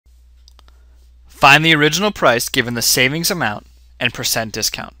Find the original price given the savings amount and percent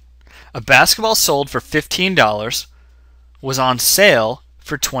discount. A basketball sold for $15 was on sale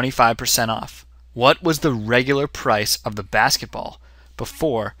for 25% off. What was the regular price of the basketball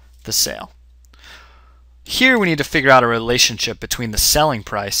before the sale? Here we need to figure out a relationship between the selling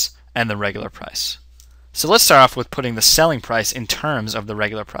price and the regular price. So let's start off with putting the selling price in terms of the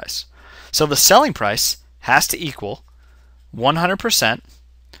regular price. So the selling price has to equal 100%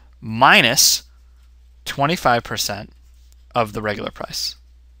 minus 25% of the regular price,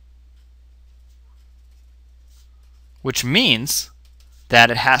 which means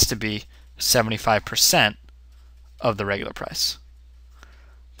that it has to be 75% of the regular price.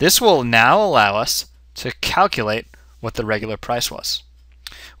 This will now allow us to calculate what the regular price was.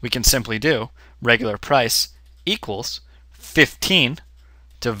 We can simply do regular price equals 15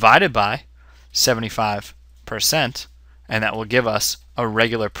 divided by 75%, and that will give us a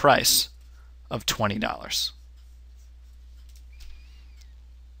regular price of $20.